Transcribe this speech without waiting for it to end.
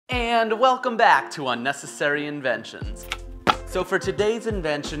And welcome back to Unnecessary Inventions. So for today's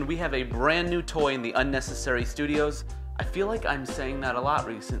invention, we have a brand new toy in the Unnecessary Studios. I feel like I'm saying that a lot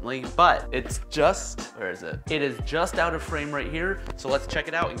recently, but it's just, where is it? It is just out of frame right here, so let's check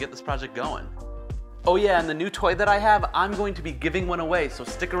it out and get this project going. Oh yeah, and the new toy that I have, I'm going to be giving one away, so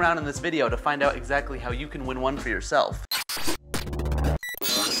stick around in this video to find out exactly how you can win one for yourself.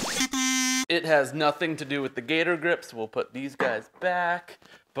 It has nothing to do with the gator grips, we'll put these guys back.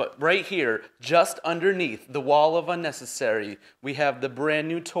 But right here, just underneath the wall of Unnecessary, we have the brand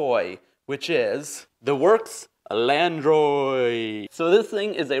new toy, which is the Worx Landroid. So this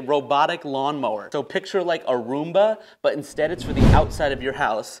thing is a robotic lawnmower. So picture like a Roomba, but instead it's for the outside of your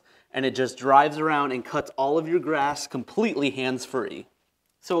house, and it just drives around and cuts all of your grass completely hands-free.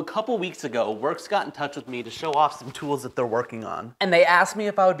 So a couple weeks ago, Worx got in touch with me to show off some tools that they're working on. And they asked me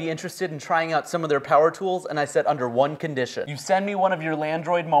if I would be interested in trying out some of their power tools, and I said under one condition. You send me one of your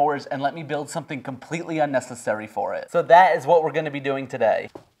Landroid mowers and let me build something completely unnecessary for it. So that is what we're gonna be doing today.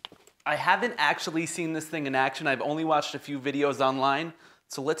 I haven't actually seen this thing in action. I've only watched a few videos online.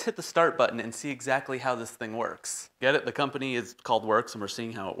 So let's hit the start button and see exactly how this thing works. Get it? The company is called Worx and we're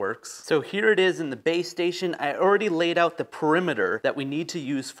seeing how it works. So here it is in the base station. I already laid out the perimeter that we need to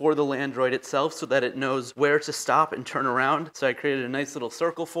use for the Landroid itself so that it knows where to stop and turn around. So I created a nice little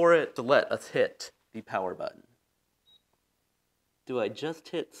circle for it. So let us hit the power button. Do I just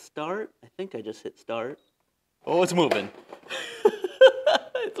hit start? I think I just hit start. Oh, it's moving.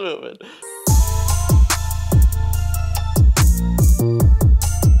 It's moving.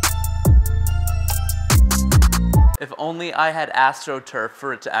 If only I had AstroTurf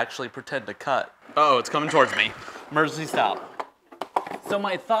for it to actually pretend to cut. Uh-oh, it's coming towards me. Emergency stop. So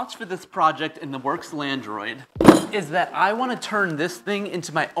my thoughts for this project in the Worx Landroid is that I want to turn this thing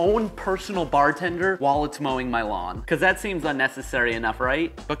into my own personal bartender while it's mowing my lawn. Because that seems unnecessary enough,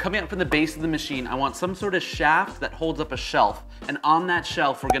 right? But coming up from the base of the machine, I want some sort of shaft that holds up a shelf. And on that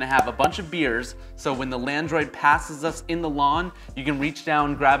shelf, we're gonna have a bunch of beers. So when the Landroid passes us in the lawn, you can reach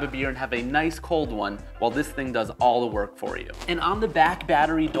down, grab a beer, and have a nice cold one while this thing does all the work for you. And on the back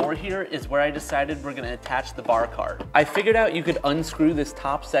battery door here is where I decided we're gonna attach the bar cart. I figured out you could unscrew this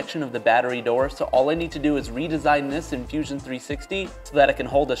top section of the battery door, so all I need to do is redesign this in Fusion 360 so that it can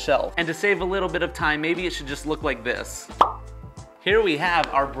hold a shelf. And to save a little bit of time, maybe it should just look like this. Here we have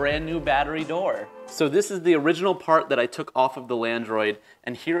our brand new battery door. So this is the original part that I took off of the Landroid,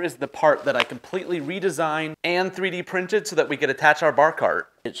 and here is the part that I completely redesigned and 3D printed so that we could attach our bar cart.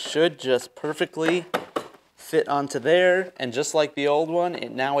 It should just perfectly fit onto there, and just like the old one,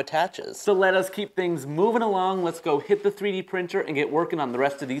 it now attaches. So let us keep things moving along. Let's go hit the 3D printer and get working on the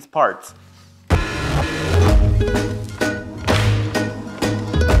rest of these parts.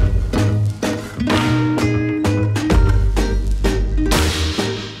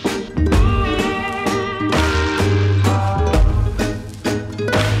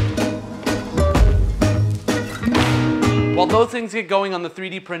 While those things get going on the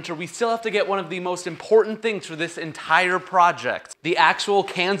 3D printer, we still have to get one of the most important things for this entire project. The actual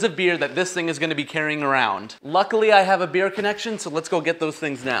cans of beer that this thing is gonna be carrying around. Luckily, I have a beer connection, so let's go get those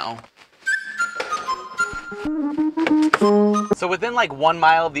things now. So within like 1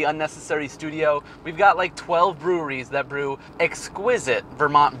 mile of the Unnecessary Studio, we've got like 12 breweries that brew exquisite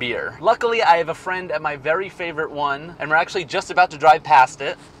Vermont beer. Luckily, I have a friend at my very favorite one, and we're actually just about to drive past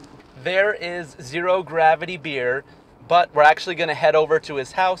it. There is Zero Gravity Beer, but we're actually gonna head over to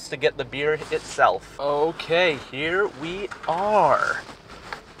his house to get the beer itself. Okay, here we are.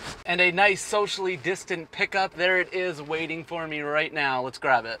 And a nice socially distant pickup, there it is waiting for me right now. Let's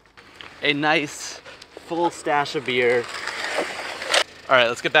grab it. A nice full stash of beer. All right,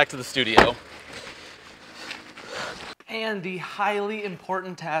 let's get back to the studio. And the highly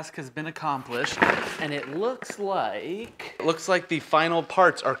important task has been accomplished, and it looks like the final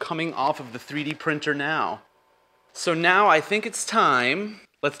parts are coming off of the 3D printer now. So now I think it's time.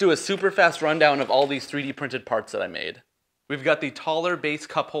 Let's do a super fast rundown of all these 3D printed parts that I made. We've got the taller base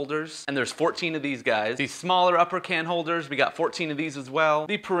cup holders, and there's 14 of these guys. The smaller upper can holders, we got 14 of these as well.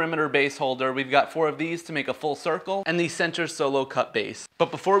 The perimeter base holder, we've got 4 of these to make a full circle, and the center solo cup base. But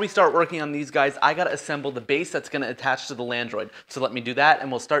before we start working on these guys, I gotta assemble the base that's gonna attach to the Landroid. So let me do that,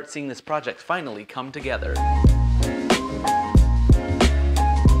 and we'll start seeing this project finally come together.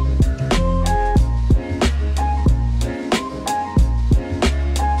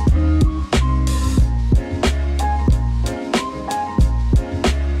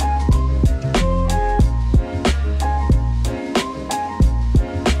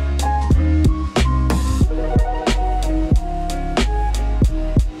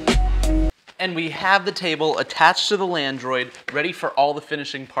 And we have the table attached to the Landroid, ready for all the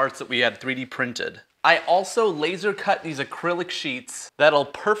finishing parts that we had 3D printed. I also laser cut these acrylic sheets that'll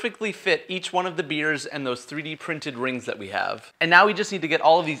perfectly fit each one of the beers and those 3D printed rings that we have. And now we just need to get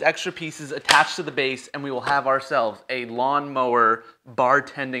all of these extra pieces attached to the base, and we will have ourselves a lawnmower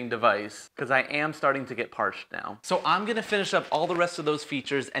bartending device, because I am starting to get parched now. So I'm gonna finish up all the rest of those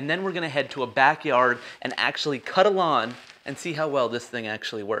features, and then we're gonna head to a backyard and actually cut a lawn and see how well this thing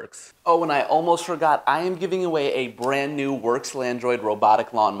actually works. Oh, and I almost forgot, I am giving away a brand new Worx Landroid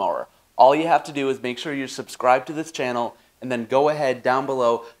robotic lawnmower. All you have to do is make sure you're subscribed to this channel, and then go ahead down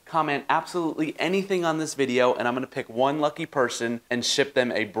below, comment absolutely anything on this video, and I'm gonna pick one lucky person and ship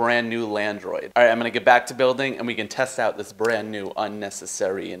them a brand new Landroid. All right, I'm gonna get back to building and we can test out this brand new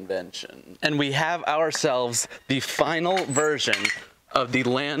unnecessary invention. And we have ourselves the final version of the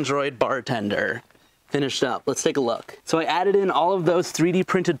Landroid bartender. Finished up. Let's take a look. So I added in all of those 3D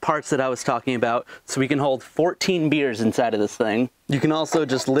printed parts that I was talking about, so we can hold 14 beers inside of this thing. You can also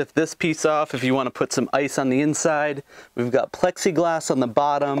just lift this piece off if you want to put some ice on the inside. We've got plexiglass on the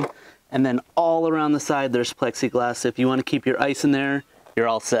bottom, and then all around the side there's plexiglass. If you want to keep your ice in there, you're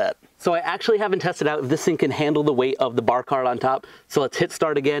all set. So I actually haven't tested out if this thing can handle the weight of the bar cart on top. So let's hit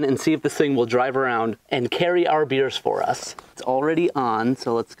start again and see if this thing will drive around and carry our beers for us. It's already on,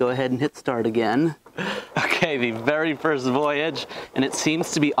 so let's go ahead and hit start again. Okay, the very first voyage, and it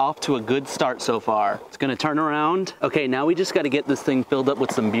seems to be off to a good start so far. It's gonna turn around. Okay, now we just gotta get this thing filled up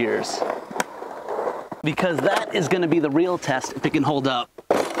with some beers, because that is gonna be the real test if it can hold up.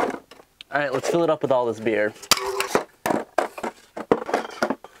 All right, let's fill it up with all this beer.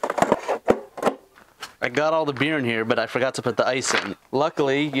 I got all the beer in here, but I forgot to put the ice in.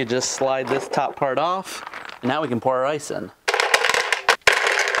 Luckily, you just slide this top part off, and now we can pour our ice in.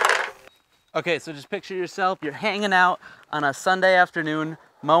 Okay, so just picture yourself, you're hanging out on a Sunday afternoon,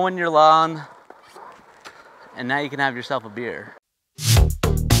 mowing your lawn, and now you can have yourself a beer.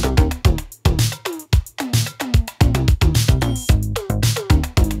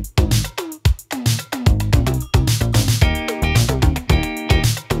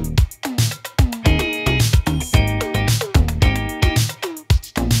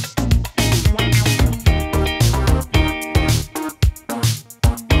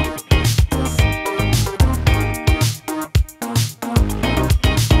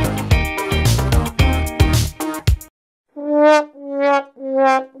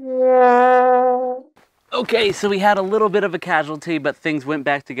 Okay, so we had a little bit of a casualty, but things went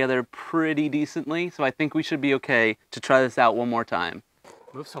back together pretty decently, so I think we should be okay to try this out one more time.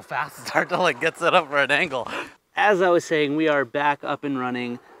 Move so fast, it's hard to like get set up for an angle. As I was saying, we are back up and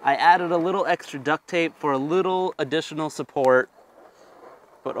running. I added a little extra duct tape for a little additional support,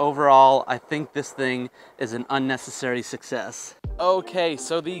 but overall, I think this thing is an unnecessary success. Okay,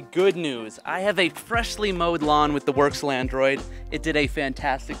 so the good news. I have a freshly mowed lawn with the Worx Landroid. It did a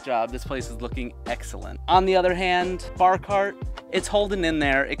fantastic job. This place is looking excellent. On the other hand, bar cart, it's holding in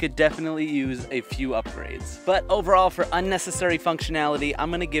there. It could definitely use a few upgrades. But overall, for unnecessary functionality, I'm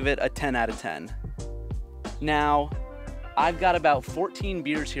gonna give it a 10 out of 10. Now, I've got about 14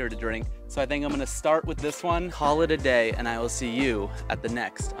 beers here to drink, so I think I'm gonna start with this one, call it a day, and I will see you at the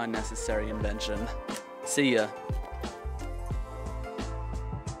next unnecessary invention. See ya.